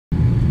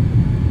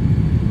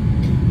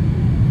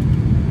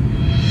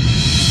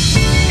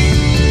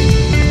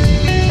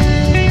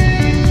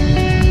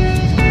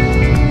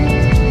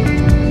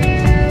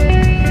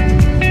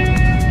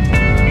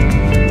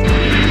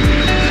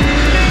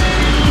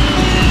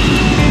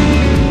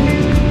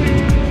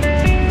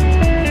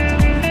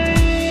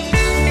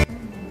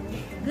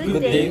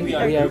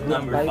are We are group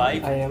number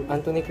 5. I am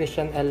Anthony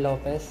Christian L.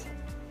 Lopez.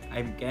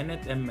 I'm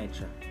Kenneth M.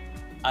 Mecha.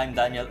 I'm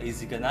Daniel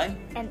Iziganay.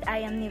 And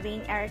I am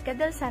Nivain Erica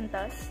Del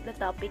Santos. The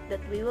topic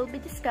that we will be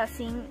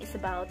discussing is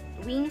about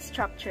wing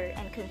structure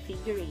and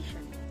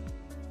configuration.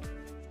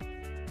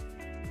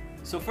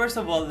 So first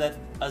of all, let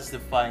us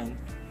define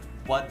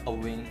what a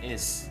wing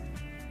is.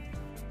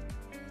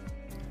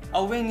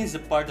 A wing is a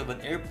part of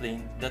an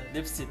airplane that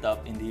lifts it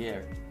up in the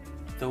air.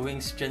 The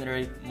wings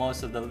generate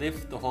most of the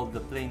lift to hold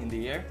the plane in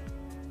the air,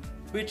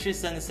 which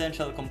is an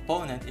essential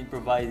component in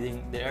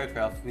providing the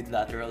aircraft with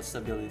lateral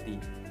stability.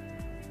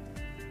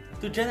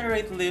 To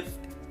generate lift,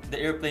 the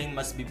airplane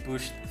must be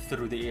pushed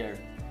through the air.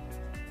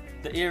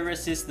 The air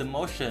resists the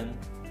motion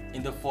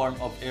in the form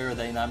of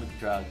aerodynamic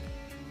drag.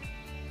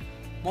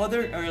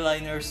 Modern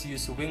airliners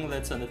use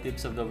winglets on the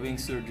tips of the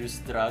wings to reduce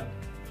drag.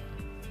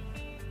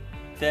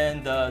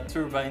 Then the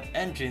turbine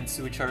engines,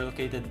 which are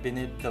located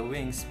beneath the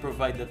wings,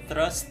 provide the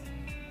thrust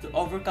to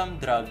overcome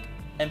drag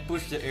and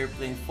push the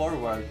airplane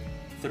forward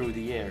through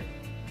the air.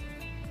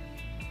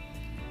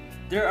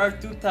 There are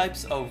two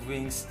types of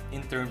wings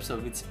in terms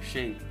of its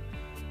shape.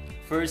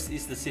 First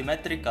is the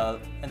symmetrical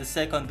and the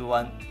second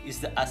one is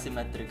the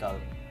asymmetrical.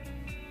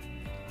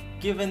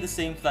 Given the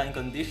same flying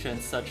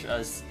conditions such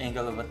as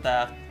angle of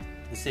attack,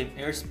 the same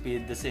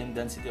airspeed, the same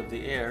density of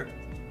the air,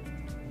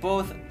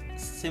 both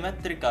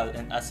symmetrical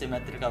and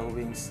asymmetrical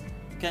wings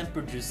can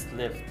produce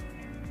lift.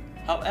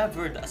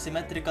 However, the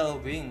asymmetrical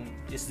wing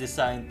is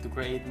designed to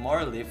create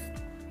more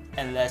lift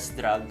and less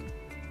drag,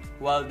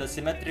 while the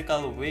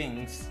symmetrical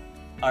wings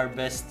are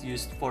best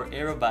used for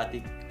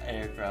aerobatic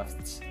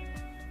aircrafts.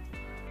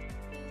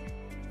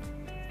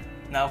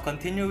 Now,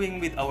 continuing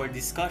with our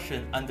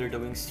discussion under the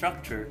wing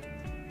structure,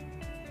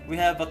 we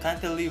have a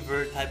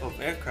cantilever type of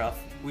aircraft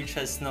which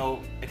has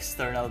no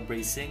external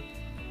bracing,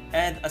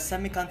 and a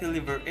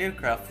semi-cantilever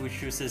aircraft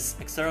which uses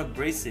external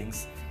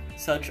bracings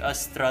such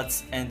as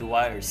struts and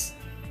wires.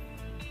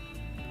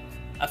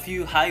 A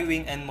few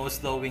high-wing and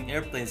most low-wing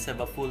airplanes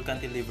have a full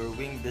cantilever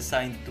wing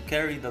designed to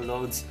carry the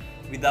loads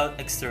without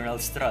external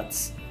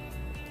struts.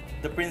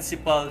 The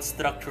principal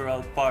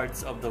structural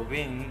parts of the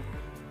wing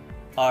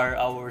are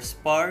our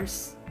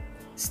spars,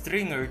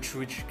 stringers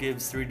which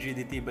gives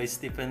rigidity by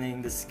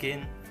stiffening the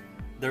skin,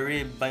 the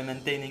rib by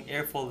maintaining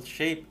airfoil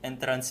shape and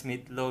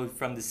transmit load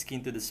from the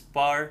skin to the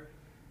spar,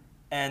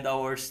 and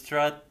our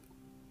strut,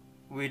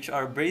 which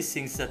are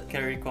bracings that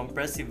carry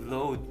compressive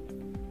load,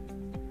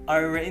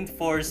 are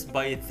reinforced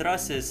by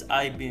trusses,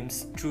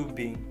 I-beams,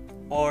 tubing,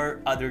 or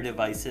other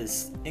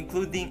devices,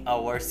 including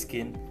our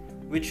skin,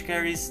 which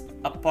carries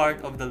a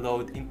part of the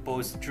load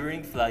imposed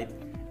during flight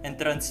and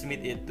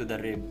transmit it to the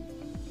rib.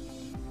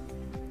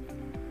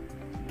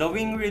 The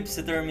wing ribs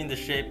determine the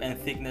shape and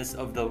thickness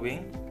of the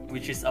wing,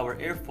 which is our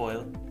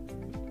airfoil,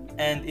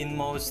 and in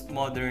most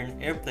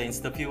modern airplanes,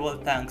 the fuel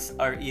tanks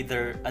are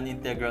either an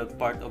integral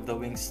part of the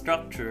wing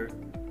structure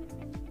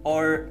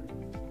or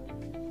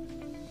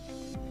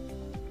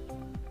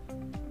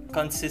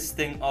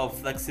consisting of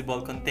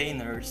flexible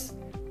containers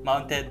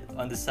mounted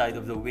on the side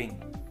of the wing.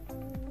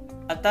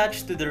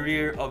 Attached to the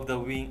rear of the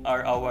wing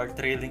are our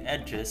trailing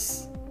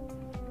edges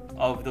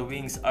of the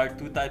wings are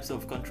two types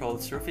of control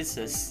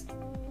surfaces,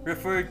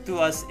 referred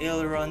to as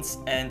ailerons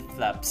and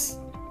flaps.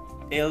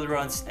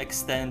 Ailerons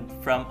extend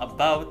from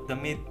about the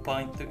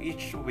midpoint to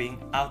each wing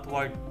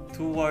outward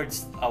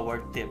towards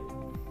our tip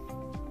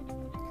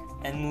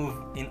and move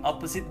in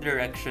opposite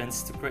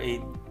directions to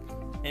create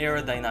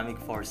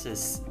aerodynamic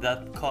forces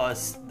that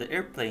cause the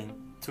airplane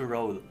to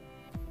roll.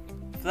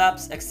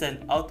 Flaps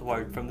extend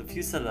outward from the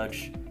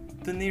fuselage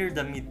to near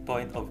the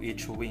midpoint of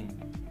each wing.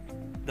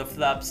 The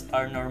flaps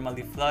are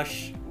normally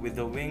flush with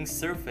the wing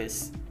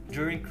surface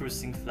during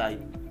cruising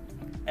flight,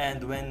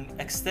 and when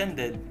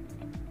extended,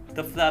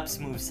 the flaps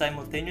move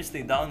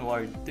simultaneously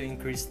downward to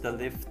increase the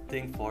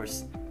lifting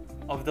force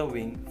of the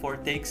wing for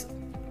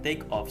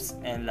takeoffs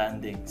and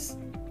landings.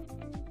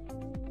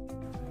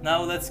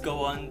 Now let's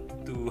go on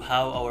to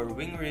how our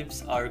wing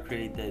ribs are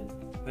created.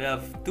 We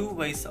have two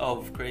ways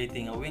of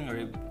creating a wing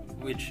rib,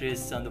 which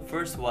is on the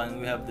first one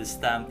we have the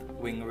stamped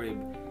wing rib.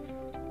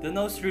 The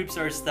nose ribs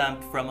are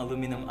stamped from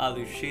aluminum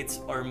alloy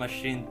sheets or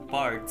machined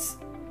parts,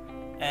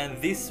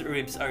 and these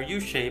ribs are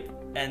U-shaped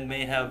and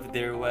may have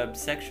their web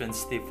sections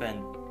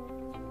stiffened.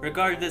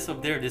 Regardless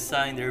of their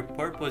design, their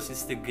purpose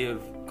is to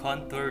give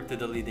contour to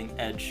the leading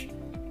edge,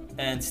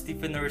 and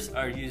stiffeners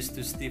are used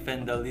to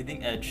stiffen the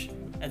leading edge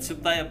and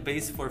supply a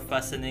base for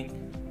fastening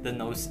the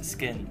nose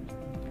skin.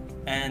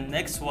 And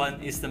next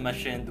one is the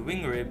machined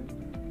wing rib,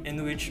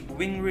 in which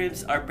wing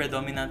ribs are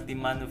predominantly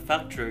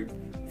manufactured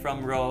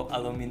from raw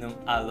aluminum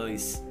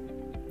alloys.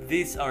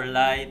 These are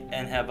light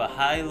and have a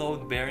high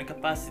load bearing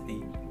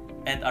capacity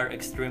and are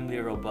extremely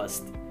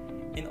robust.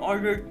 In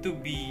order to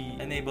be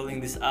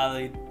enabling this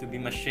alloy to be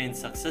machined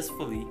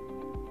successfully,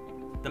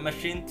 the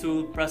machine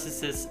tool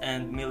processes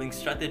and milling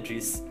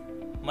strategies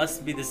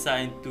must be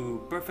designed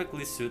to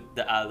perfectly suit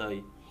the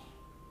alloy.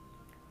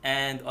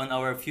 And on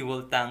our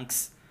fuel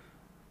tanks,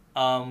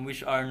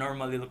 which are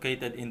normally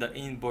located in the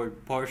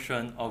inboard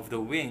portion of the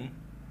wing,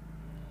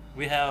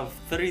 we have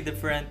three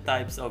different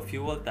types of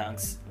fuel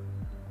tanks,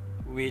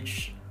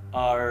 which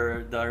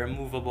are the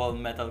removable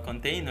metal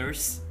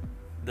containers,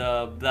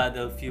 the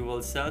Bladel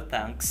fuel cell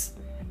tanks,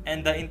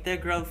 and the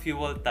integral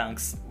fuel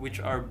tanks, which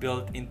are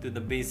built into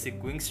the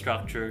basic wing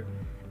structure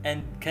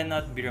and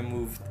cannot be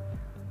removed.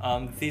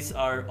 These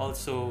are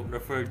also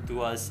referred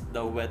to as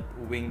the wet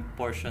wing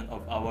portion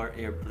of our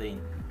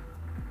airplane.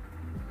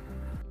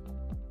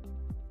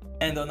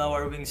 And on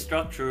our wing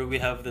structure, we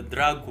have the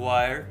drag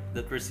wire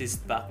that resists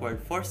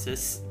backward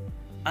forces,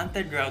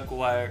 anti-drag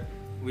wire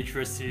which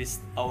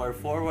resist our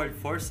forward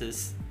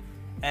forces,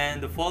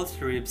 and the false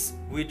ribs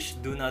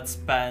which do not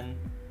span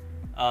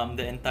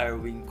the entire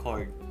wing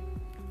chord.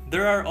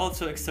 There are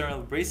also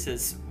external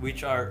braces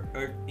which are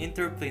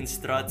interplane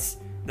struts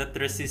that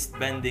resist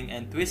bending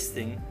and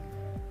twisting,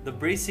 the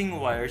bracing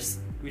wires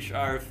which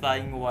are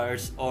flying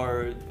wires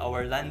or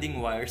our landing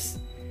wires,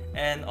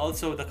 and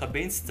also the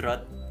cabane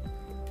strut,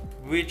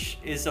 which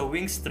is a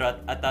wing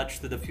strut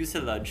attached to the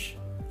fuselage,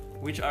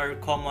 which are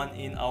common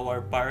in our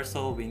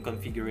parasol wing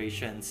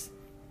configurations.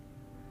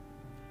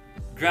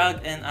 Drag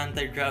and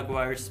anti-drag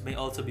wires may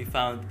also be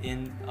found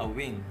in a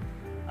wing,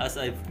 as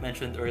I've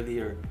mentioned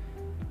earlier.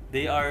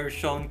 They are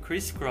shown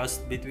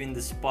crisscrossed between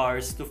the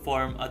spars to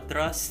form a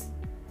truss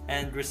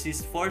and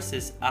resist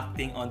forces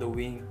acting on the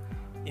wing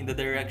in the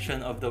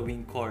direction of the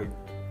wing chord.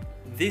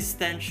 These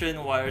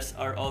tension wires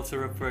are also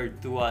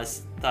referred to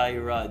as tie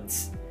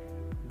rods.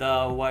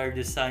 The wire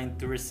designed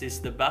to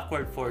resist the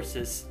backward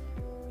forces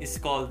is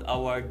called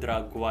our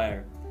drag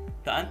wire.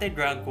 The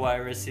anti-drag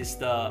wire resists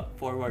the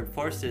forward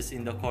forces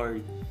in the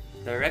chord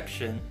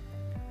direction,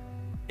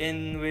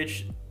 in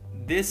which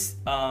this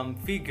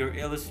figure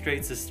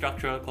illustrates the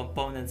structural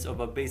components of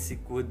a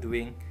basic wood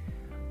wing.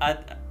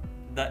 At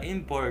the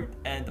inboard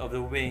end of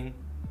the wing,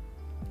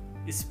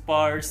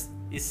 spars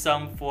is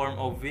some form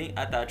of wing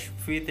attached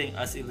fitting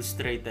as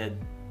illustrated.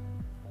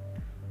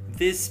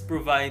 This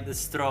provides a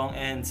strong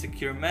and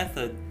secure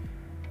method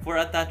for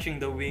attaching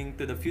the wing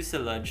to the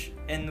fuselage,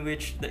 in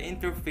which the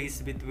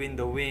interface between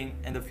the wing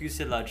and the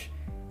fuselage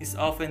is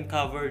often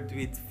covered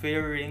with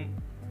fairing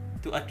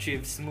to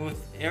achieve smooth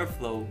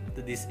airflow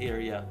to this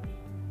area.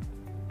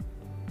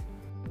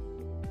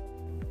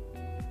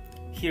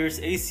 Here's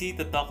AC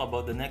to talk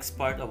about the next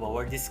part of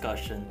our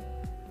discussion.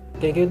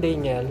 Thank you,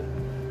 Daniel.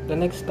 The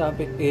next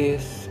topic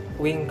is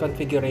wing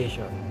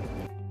configuration.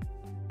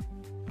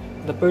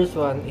 The first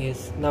one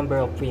is number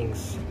of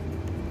wings.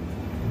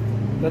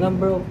 The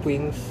number of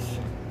wings,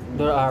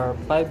 there are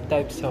 5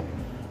 types of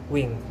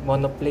wing: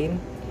 monoplane,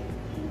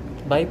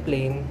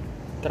 biplane,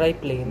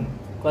 triplane,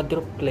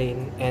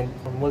 quadruplane, and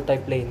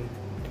multiplane.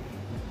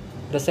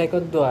 The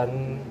second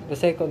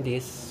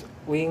is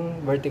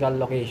wing vertical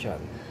location.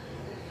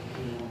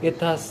 It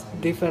has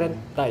different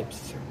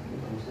types: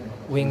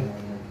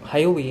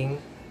 high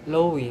wing,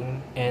 low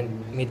wing, and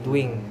mid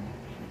wing.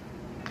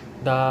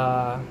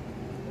 The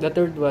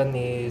third one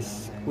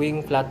is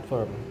wing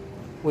platform,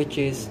 which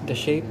is the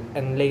shape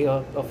and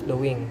layout of the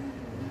wing.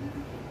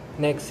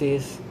 Next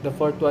is the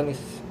fourth one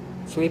is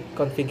sweep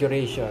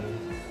configuration.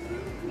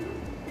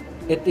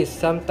 It is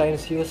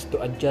sometimes used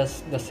to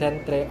adjust the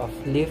center of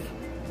lift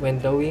when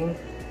the wing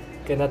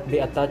cannot be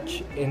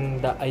attached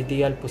in the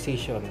ideal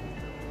position.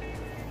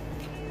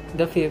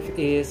 The fifth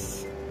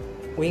is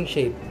wing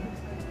shape.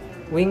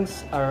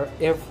 Wings are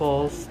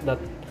airfoils that,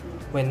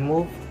 when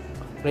moved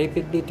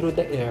rapidly through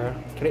the air,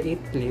 create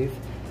lift,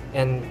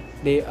 and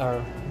they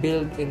are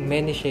built in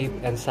many shapes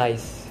and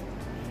size.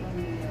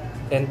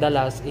 And the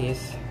last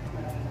is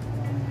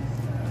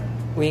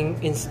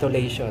wing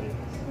installation.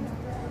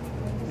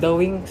 The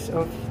wings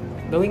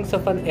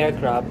of an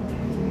aircraft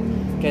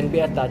can be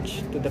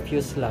attached to the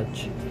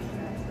fuselage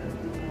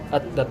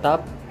at the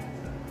top,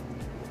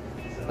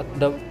 at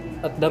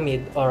the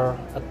mid, or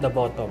at the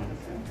bottom.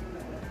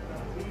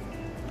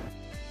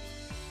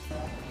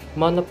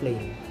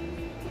 Monoplane,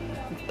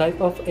 type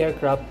of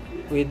aircraft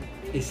with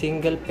a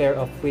single pair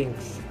of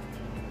wings.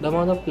 The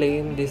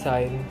monoplane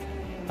design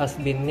has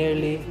been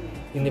nearly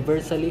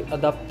universally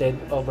adopted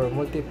over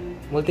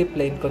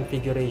multiplane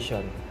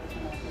configuration.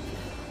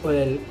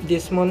 Well,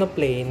 this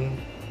monoplane,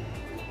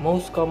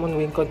 most common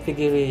wing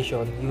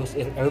configuration used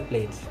in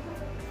airplanes.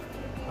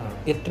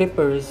 It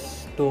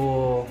refers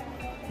to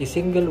a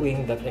single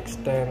wing that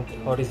extends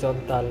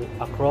horizontal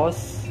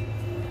across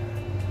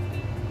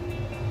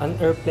an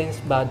airplane's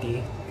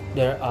body.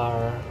 There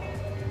are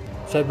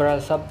several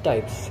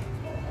subtypes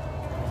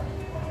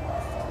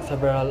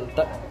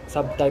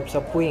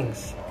of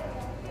wings,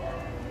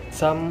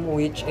 some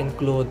which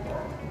include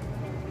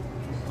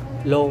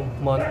low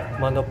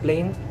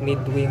monoplane,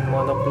 mid-wing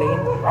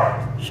monoplane,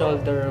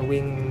 shoulder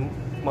wing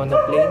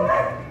monoplane,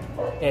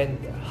 and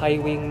high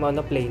wing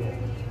monoplane.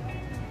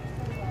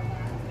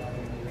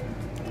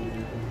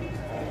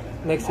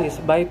 Next is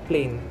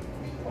biplane,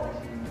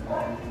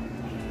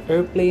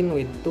 airplane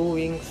with 2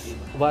 wings,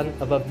 one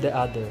above the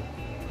other.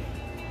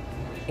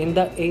 In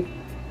the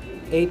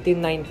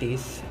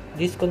 1890s,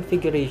 this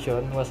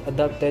configuration was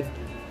adopted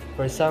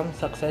for some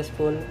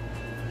successful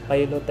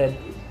piloted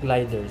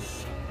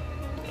gliders.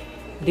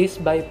 This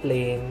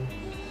biplane,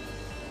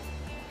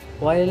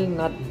 while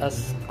not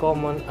as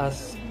common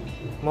as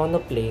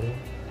monoplane,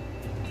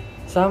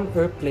 some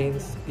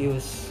airplanes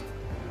use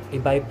a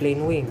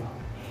biplane wing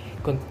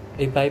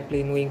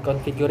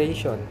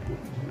configuration.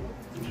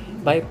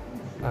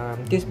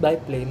 This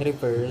biplane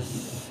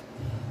refers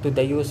to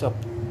the use of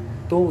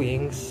two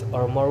wings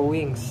or more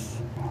wings.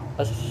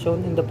 As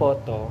shown in the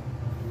photo,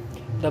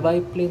 the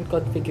biplane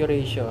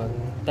configuration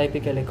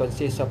typically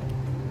consists of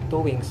two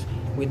wings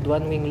with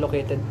one wing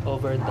located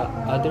over the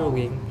other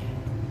wing.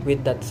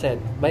 With that said,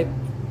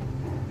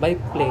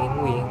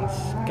 biplane wings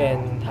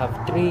can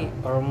have three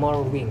or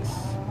more wings.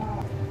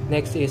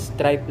 Next is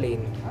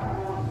triplane.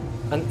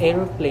 An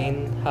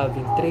airplane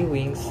having three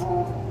wings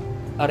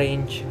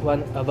arranged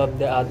one above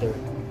the other.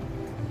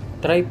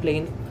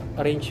 Triplane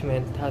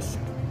arrangement has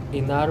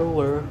a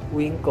narrower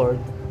wing chord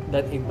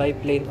than a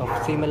biplane of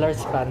similar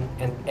span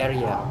and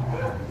area.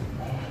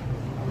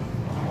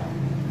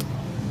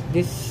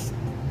 This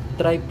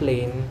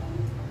triplane,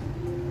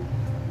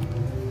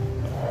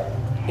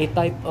 a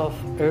type of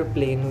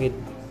airplane with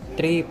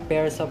three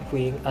pairs of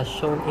wings as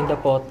shown in the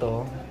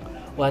photo,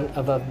 one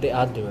above the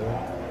other,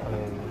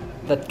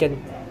 that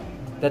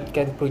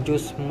can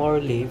produce more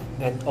lift,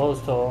 and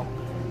also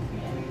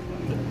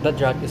the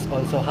drag is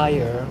also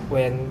higher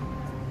when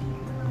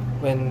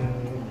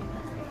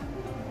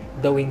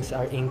the wings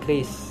are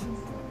increased.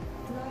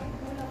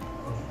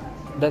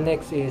 The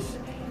next is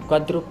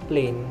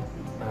quadruplane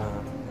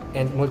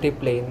and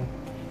multiplane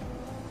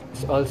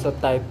is also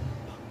type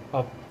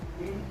of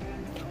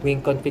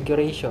wing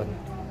configuration.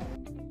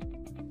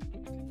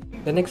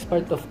 The next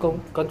part of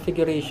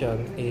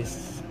configuration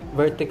is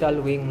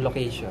vertical wing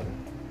location.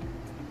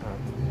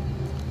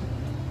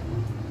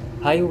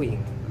 High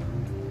wing,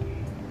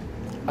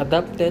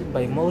 adopted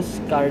by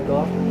most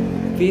cargo,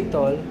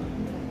 VTOL,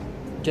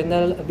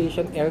 general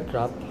aviation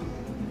aircraft.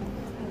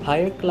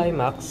 Higher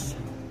climax,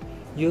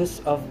 use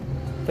of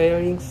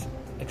fairings,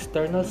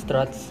 external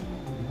struts,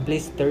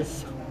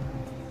 blisters,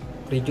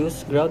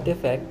 reduced ground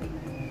effect,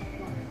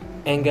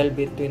 angle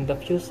between the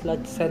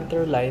fuselage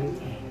center line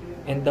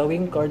and the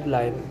wing chord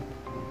line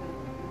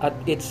at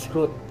its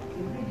root.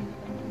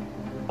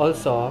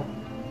 Also,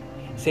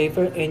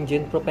 safer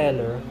engine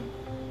propeller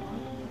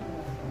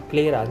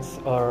clearance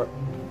or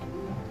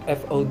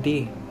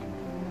FOD.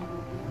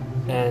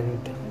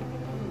 And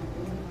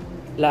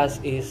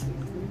last is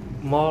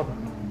more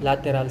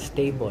lateral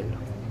stable.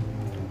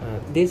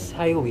 This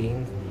high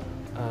wing,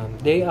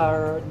 they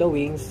are the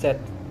wings set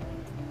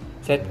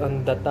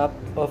on the top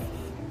of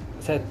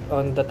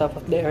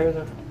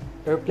the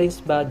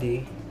airplane's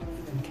body,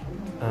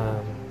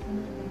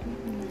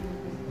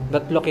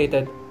 that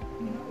located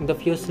in the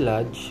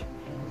fuselage.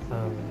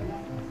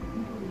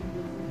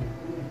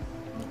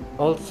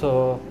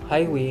 Also,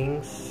 high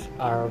wings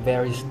are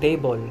very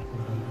stable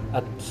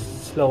at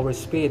slower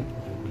speed,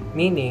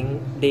 meaning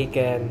they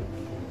can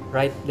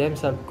right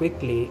themselves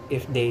quickly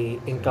if they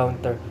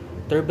encounter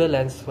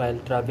turbulence while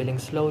traveling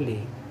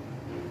slowly.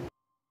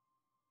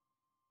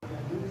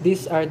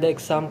 These are the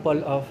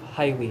example of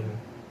high wing.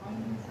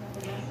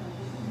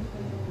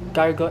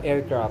 Cargo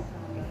aircraft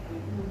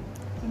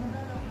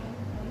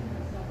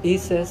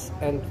eases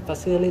and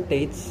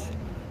facilitates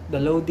the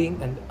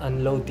loading and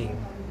unloading.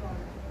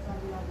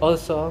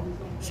 Also,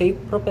 safe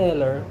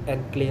propeller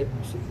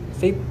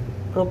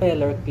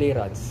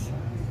clearance.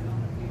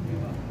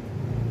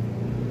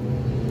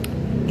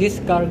 This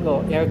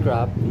cargo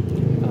aircraft,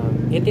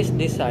 it is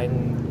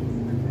designed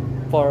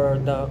for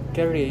the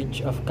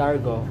carriage of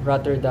cargo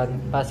rather than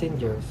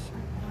passengers.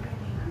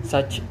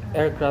 Such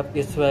aircraft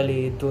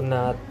usually do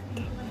not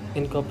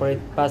incorporate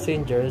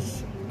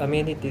passengers,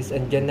 amenities,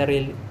 and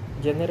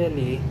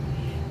generally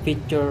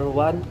feature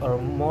one or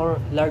more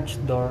large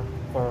door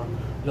for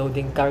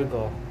loading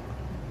cargo.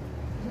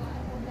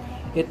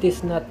 It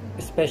is not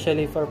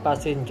especially for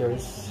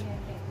passengers,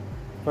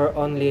 for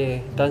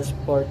only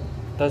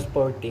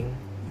transporting.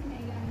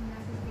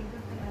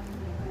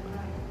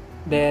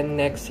 Then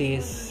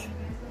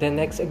the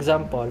next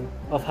example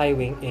of high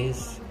wing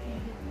is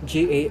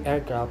GA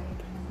aircraft.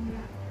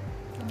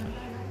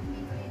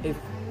 It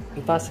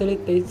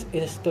facilitates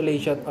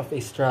installation of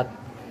a strut.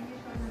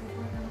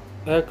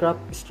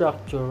 Aircraft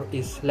structure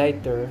is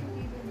lighter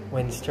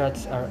when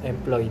struts are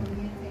employed.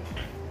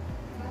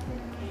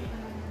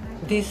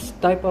 This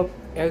type of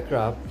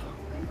aircraft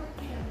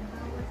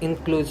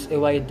includes a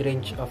wide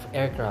range of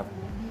aircraft.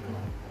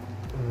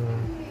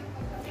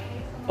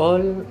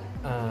 All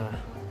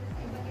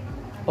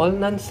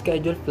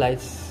non-scheduled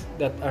flights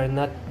that are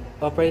not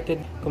operated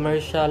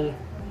commercial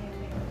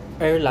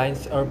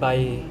airlines or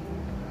by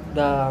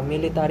the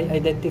military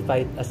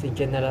identified as a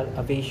general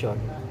aviation.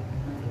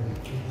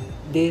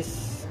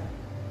 These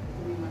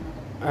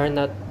are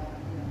not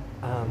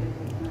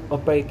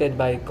operated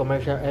by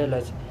commercial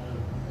airlines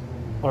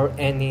or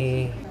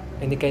any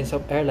kinds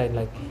of airline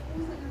like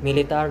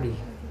military.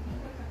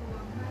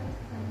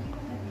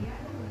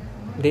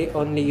 They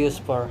only use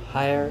for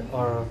hire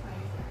or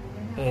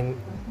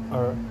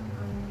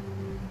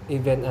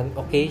even an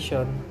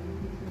occasion.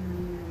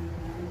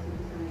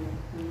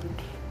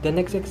 The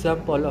next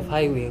example of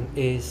high wing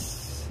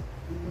is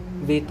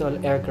VTOL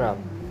aircraft.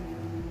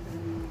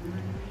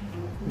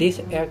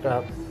 This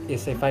aircraft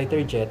is a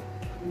fighter jet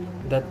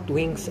that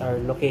wings are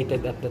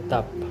located at the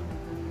top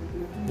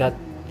that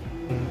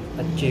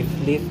achieve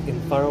lift in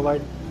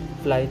forward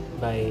flight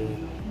by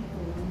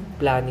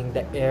planning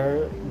the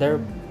air.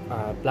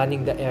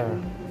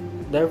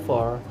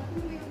 Therefore,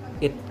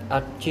 it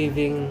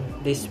achieving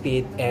the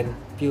speed and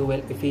fuel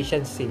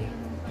efficiency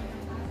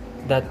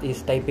that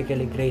is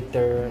typically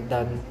greater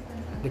than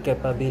the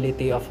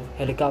capability of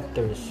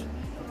helicopters,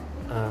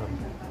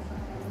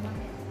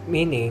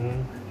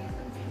 meaning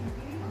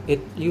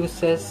it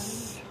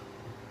uses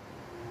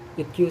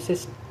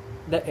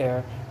the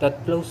air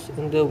that flows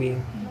in the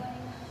wing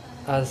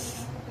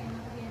as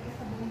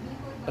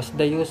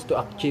the use to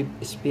achieve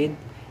speed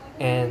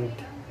and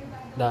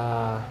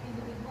the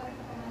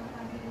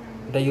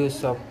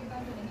use of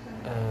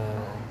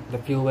the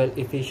fuel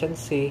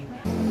efficiency.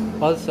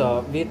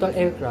 Also, VTOL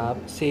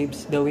aircraft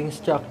saves the wing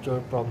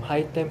structure from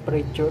high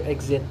temperature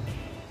exit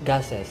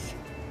gases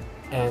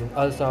and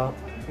also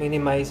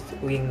minimize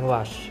wing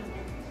wash.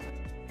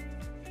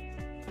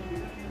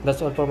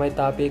 That's all for my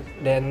topic.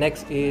 Then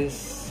next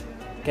is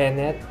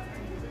Kenneth.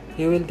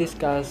 He will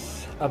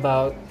discuss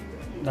about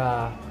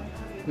the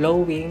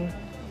low wing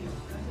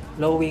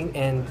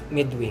and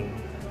mid wing.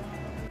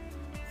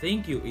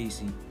 Thank you,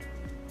 AC.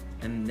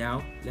 And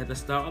now, let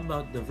us talk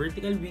about the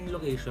vertical wing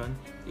location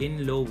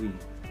in low wing.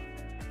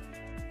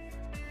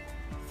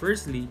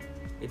 Firstly,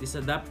 it is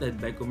adopted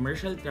by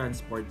commercial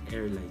transport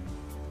airline.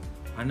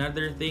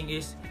 Another thing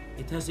is,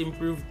 it has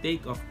improved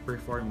takeoff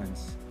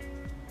performance.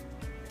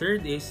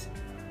 Third is,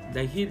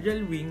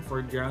 dihedral wing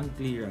for ground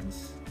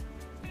clearance.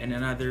 And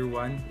another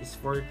one is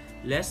for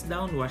less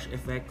downwash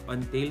effect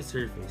on tail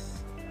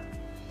surface.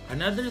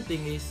 Another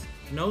thing is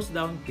nose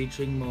down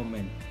pitching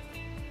moment.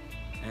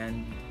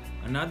 And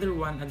another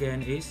one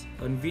again is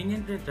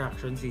convenient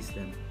retraction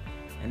system.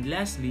 And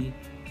lastly,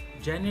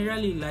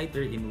 generally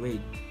lighter in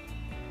weight.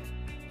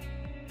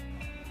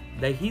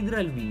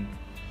 Dihedral wing.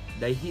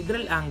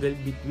 Dihedral angle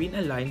between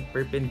a line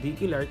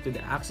perpendicular to the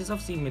axis of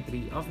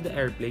symmetry of the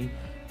airplane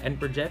and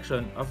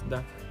projection of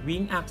the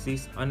wing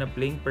axis on a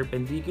plane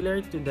perpendicular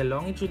to the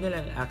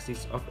longitudinal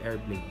axis of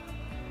airplane.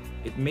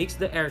 It makes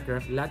the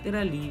aircraft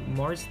laterally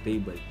more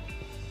stable.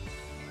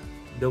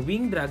 The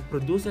wing drag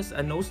produces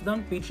a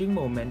nose-down pitching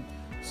moment,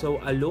 so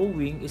a low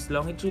wing is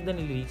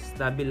longitudinally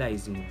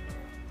stabilizing.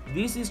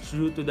 This is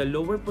due to the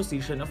lower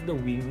position of the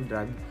wing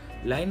drag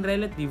line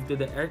relative to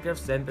the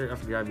aircraft's center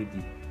of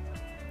gravity.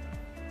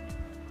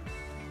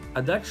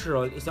 A Dutch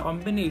roll is a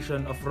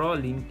combination of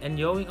rolling and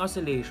yawing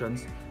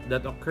oscillations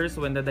that occurs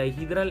when the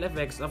dihedral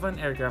effects of an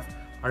aircraft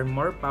are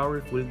more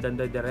powerful than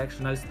the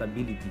directional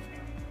stability.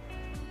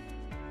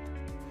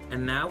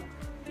 And now,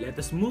 let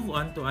us move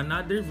on to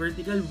another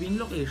vertical wing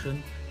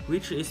location,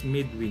 which is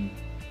mid-wing.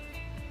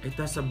 It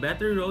has a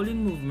better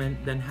rolling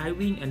movement than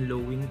high-wing and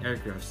low-wing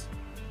aircrafts.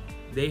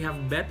 They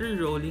have better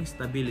rolling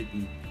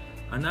stability.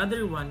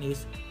 Another one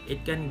is,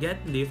 it can get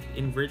lift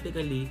in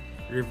vertically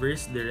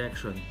reverse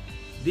direction.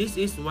 This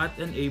is what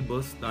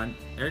enables stunt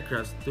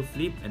aircrafts to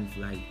flip and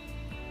fly.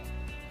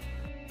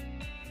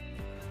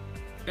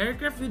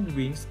 Aircraft with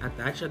wings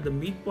attached at the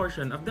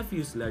mid-portion of the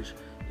fuselage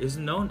is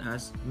known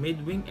as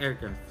mid-wing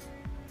aircraft.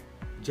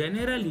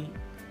 Generally,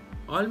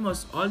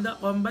 almost all the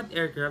combat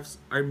aircrafts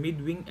are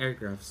mid-wing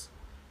aircrafts.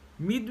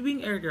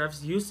 Mid-wing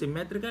aircrafts use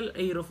symmetrical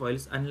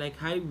aerofoils unlike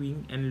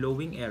high-wing and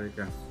low-wing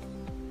aircraft.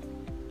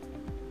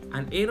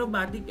 An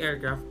aerobatic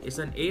aircraft is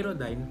an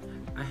aerodyne,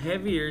 a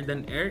heavier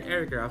than air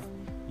aircraft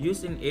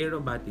used in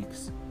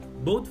aerobatics,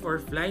 both for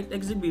flight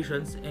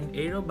exhibitions and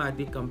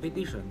aerobatic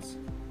competitions.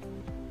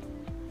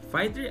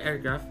 Fighter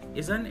aircraft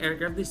is an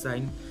aircraft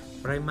designed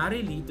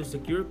primarily to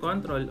secure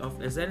control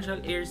of essential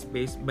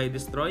airspace by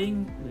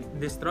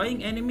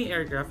destroying enemy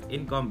aircraft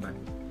in combat.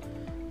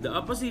 The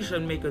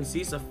opposition may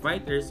consist of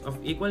fighters of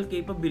equal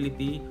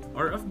capability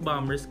or of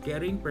bombers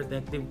carrying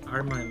protective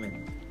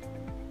armament.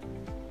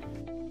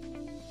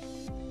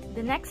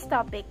 The next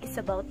topic is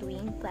about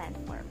wing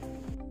planform.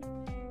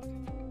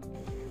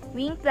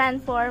 Wing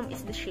planform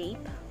is the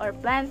shape or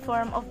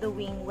planform of the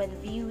wing when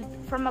viewed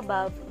from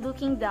above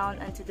looking down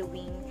onto the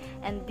wing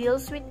and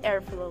deals with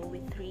airflow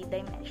with 3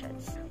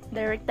 dimensions.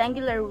 The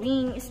rectangular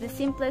wing is the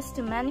simplest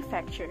to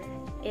manufacture.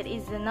 It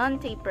is the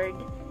non-tapered,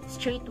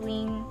 straight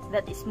wing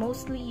that is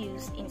mostly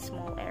used in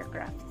small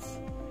aircrafts.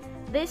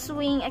 This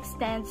wing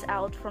extends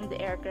out from the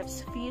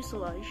aircraft's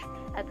fuselage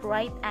at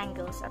right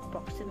angles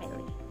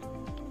approximately.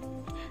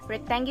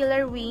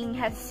 Rectangular wing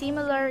has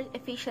similar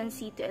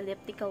efficiency to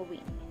elliptical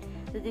wing.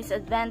 The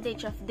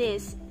disadvantage of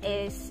this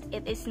is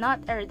it is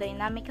not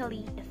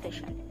aerodynamically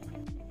efficient.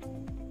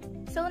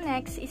 So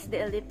next is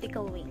the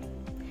elliptical wing.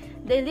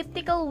 The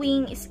elliptical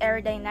wing is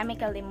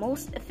aerodynamically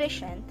most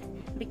efficient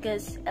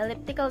because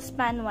elliptical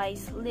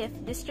span-wise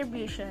lift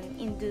distribution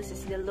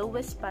induces the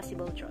lowest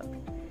possible drag.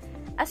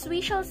 As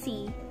we shall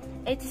see,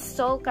 its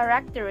stall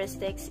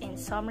characteristics in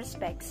some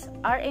respects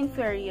are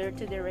inferior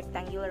to the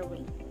rectangular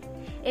wing.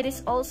 It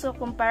is also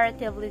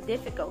comparatively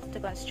difficult to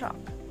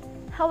construct.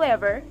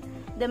 However,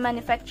 the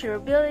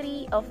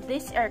manufacturability of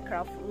this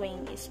aircraft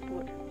wing is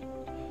poor.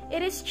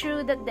 It is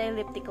true that the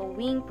elliptical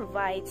wing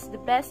provides the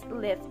best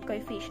lift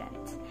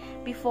coefficient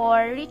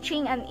before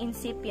reaching an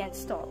incipient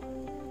stall.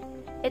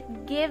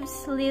 It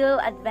gives little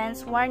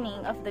advance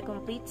warning of the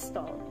complete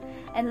stall,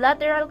 and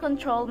lateral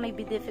control may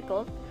be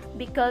difficult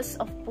because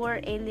of poor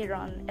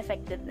aileron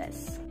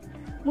effectiveness.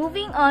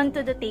 Moving on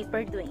to the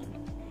tapered wing.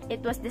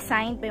 It was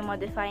designed by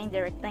modifying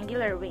the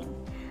rectangular wing.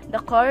 The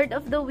chord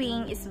of the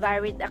wing is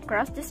varied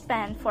across the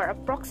span for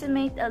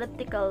approximate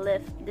elliptical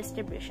lift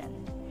distribution.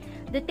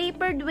 The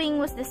tapered wing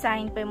was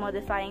designed by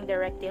modifying the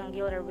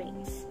rectangular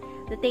wings.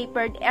 The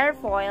tapered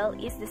airfoil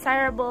is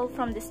desirable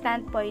from the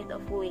standpoint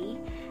of weight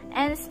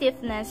and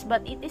stiffness,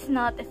 but it is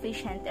not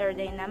efficient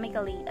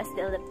aerodynamically as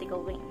the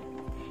elliptical wing.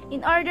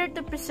 In order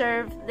to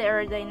preserve the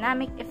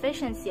aerodynamic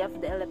efficiency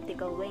of the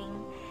elliptical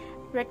wing,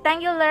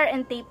 rectangular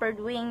and tapered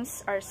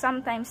wings are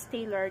sometimes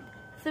tailored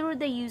through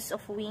the use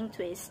of wing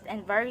twist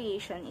and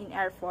variation in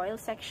airfoil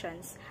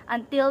sections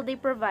until they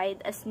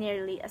provide as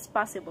nearly as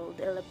possible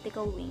the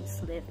elliptical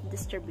wing's lift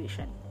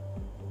distribution.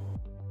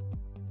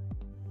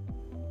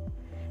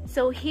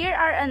 So here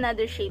are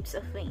another shapes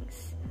of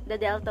wings, the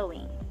delta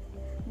wing.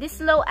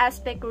 This low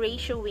aspect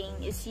ratio wing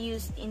is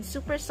used in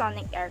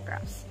supersonic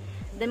aircrafts.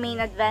 The main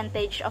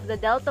advantage of the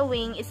delta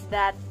wing is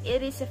that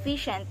it is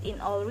efficient in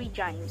all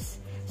regimes,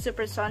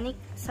 supersonic,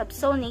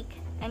 subsonic,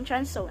 and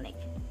transonic.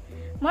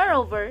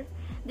 Moreover,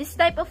 this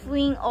type of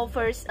wing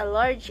offers a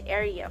large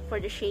area for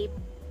the shape,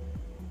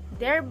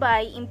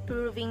 thereby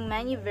improving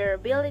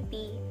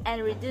maneuverability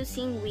and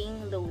reducing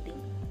wing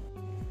loading.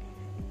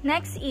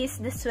 Next is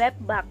the swept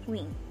back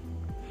wing.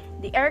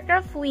 The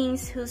aircraft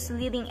wings whose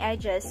leading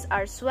edges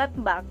are swept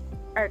back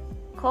are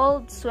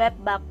called swept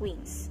back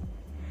wings.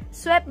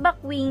 Swept back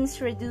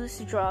wings reduce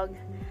drag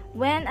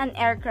when an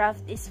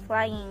aircraft is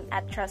flying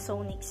at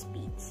transonic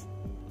speeds.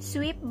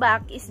 Sweep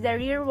back is the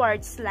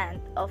rearward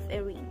slant of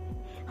a wing,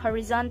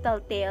 horizontal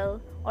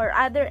tail, or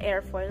other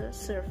airfoil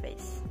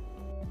surface.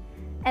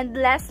 And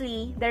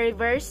lastly, the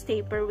reverse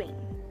taper wing.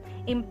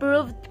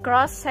 Improved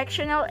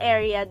cross-sectional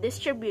area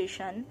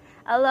distribution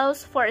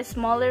allows for a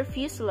smaller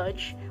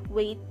fuselage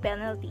weight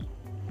penalty.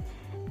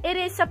 It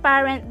is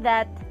apparent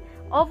that,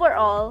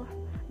 overall,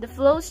 the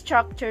flow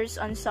structures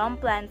on some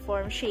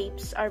planform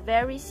shapes are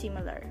very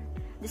similar.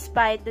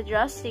 Despite the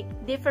drastic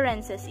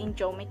differences in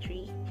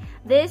geometry,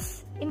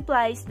 this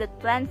implies that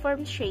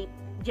planform shape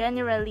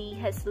generally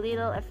has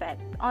little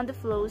effect on the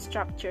flow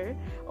structure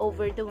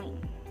over the wing.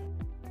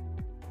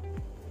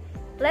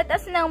 Let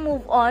us now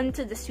move on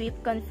to the sweep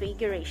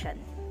configuration.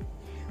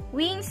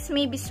 Wings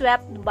may be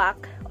swept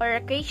back or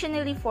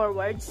occasionally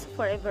forwards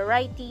for a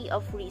variety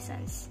of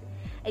reasons.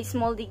 A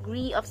small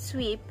degree of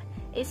sweep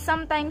is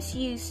sometimes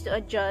used to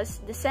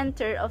adjust the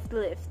center of the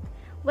lift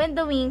when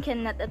the wing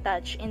cannot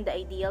attach in the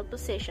ideal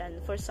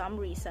position for some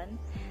reason,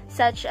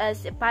 such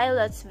as a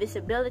pilot's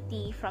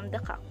visibility from the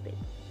cockpit.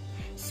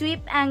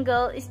 Sweep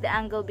angle is the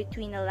angle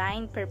between a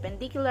line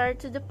perpendicular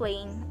to the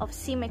plane of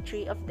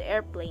symmetry of the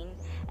airplane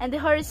and the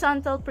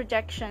horizontal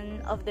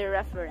projection of the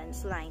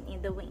reference line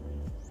in the wing.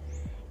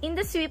 In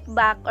the sweep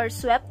back or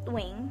swept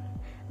wing,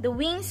 the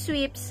wing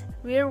sweeps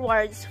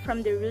rearwards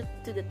from the root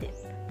to the tip.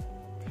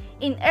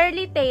 In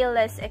early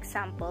tailless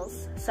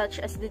examples, such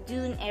as the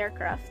Dune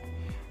aircraft,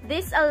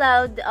 this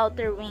allowed the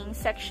outer wing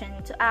section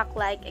to act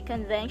like a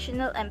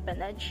conventional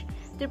empennage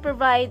to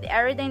provide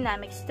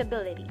aerodynamic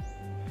stability.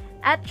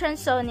 At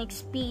transonic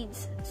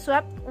speeds,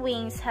 swept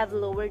wings have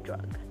lower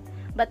drag,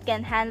 but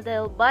can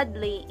handle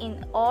badly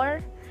in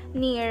or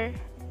near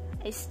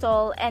a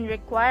stall and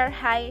require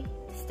high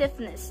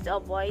stiffness to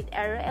avoid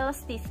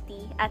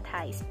aeroelasticity at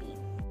high speed.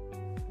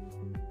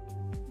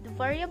 The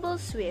variable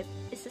sweep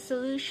is a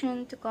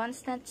solution to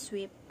constant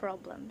sweep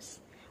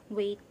problems,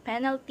 weight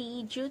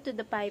penalty due to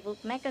the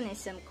pivot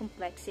mechanism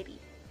complexity.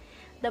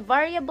 The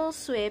variable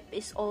sweep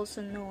is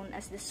also known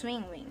as the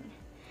swing wing.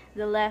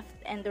 The left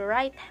and the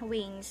right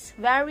wings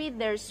vary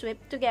their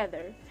sweep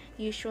together,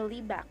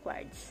 usually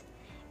backwards.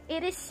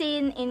 It is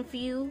seen in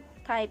few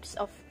types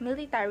of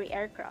military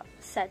aircraft,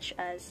 such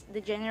as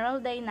the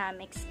General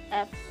Dynamics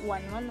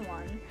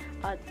F111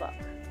 Advac.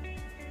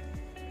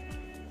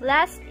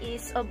 Last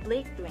is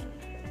oblique wing.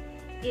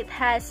 It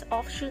has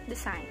offshoot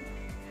design,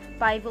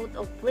 pivot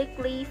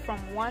obliquely from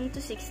 1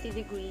 to 60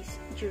 degrees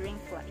during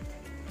flight.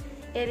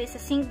 It is a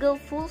single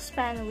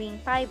full-span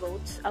wing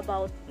pivots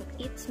about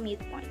its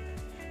midpoint,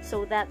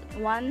 so that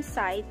one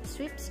side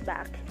sweeps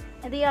back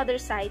and the other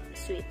side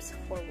sweeps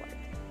forward.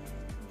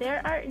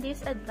 There are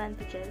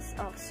disadvantages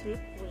of sweep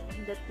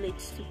wing that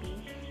leads to be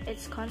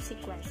its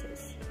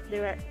consequences.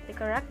 The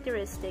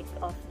characteristic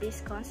of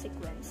this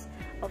consequence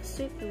of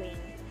sweep wing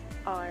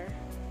are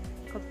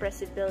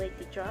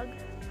compressibility drag,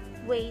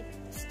 weight,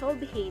 stall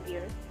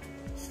behavior,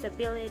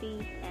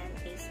 stability,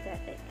 and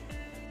aesthetic.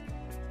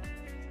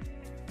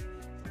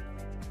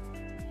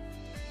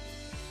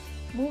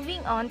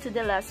 Moving on to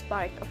the last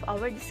part of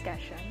our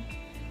discussion,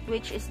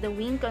 which is the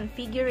wing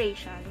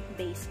configuration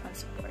based on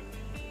support.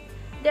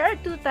 There are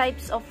two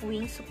types of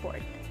wing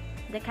support,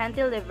 the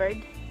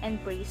cantilevered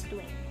and braced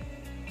wing.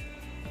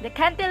 The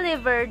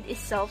cantilevered is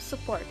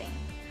self-supporting.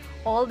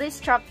 All this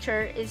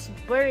structure is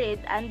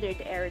buried under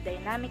the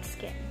aerodynamic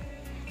skin,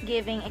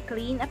 giving a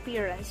clean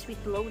appearance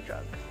with low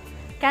drag.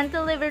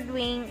 Cantilevered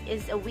wing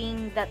is a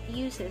wing that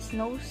uses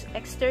no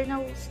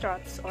external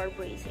struts or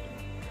bracing.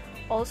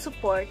 All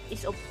support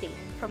is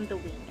obtained from the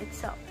wing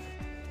itself.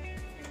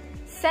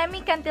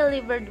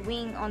 Semi-cantilevered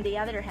wing, on the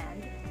other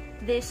hand,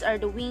 these are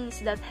the wings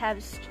that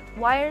have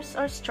wires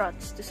or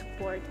struts to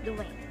support the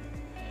wing.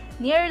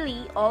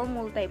 Nearly all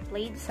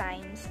multiplane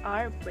designs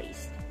are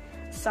braced.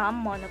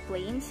 Some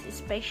monoplanes,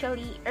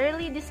 especially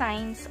early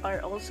designs,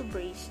 are also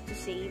braced to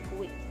save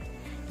weight.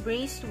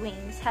 Braced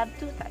wings have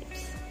two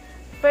types.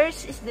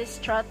 First is the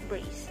strut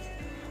braced.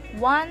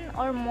 One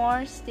or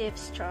more stiff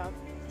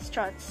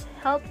struts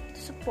help to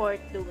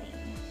support the wing.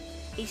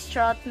 A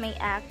strut may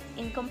act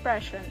in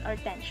compression or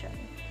tension,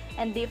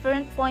 and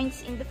different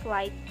points in the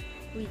flight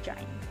region.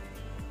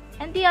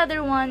 And the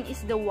other one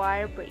is the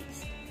wire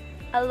braced.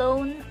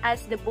 Alone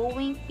as the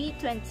Boeing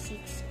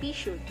P-26 pea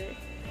shooter,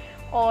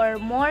 or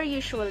more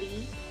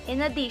usually,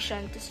 in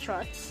addition to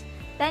struts,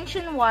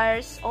 tension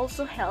wires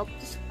also help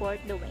to support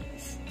the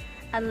wings.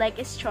 Unlike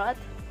a strut,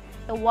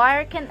 a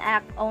wire can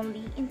act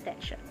only in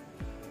tension.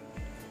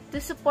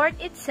 To support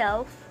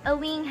itself, a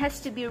wing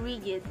has to be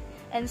rigid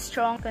and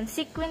strong,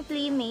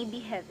 consequently may be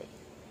heavy.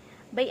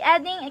 By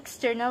adding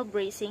external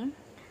bracing,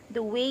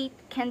 the weight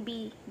can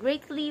be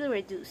greatly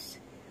reduced.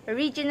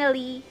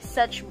 Originally,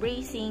 such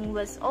bracing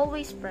was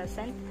always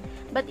present,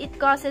 but it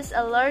causes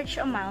a large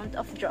amount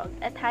of drag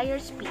at higher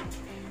speed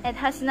and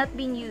has not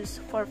been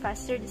used for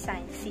faster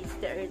designs since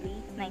the early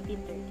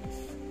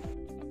 1930s.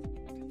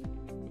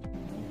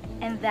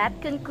 And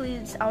that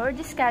concludes our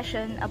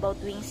discussion about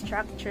wing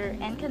structure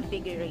and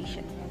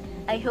configuration.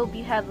 I hope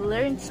you have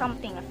learned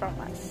something from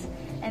us,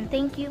 and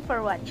thank you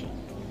for watching.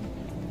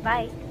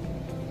 Bye!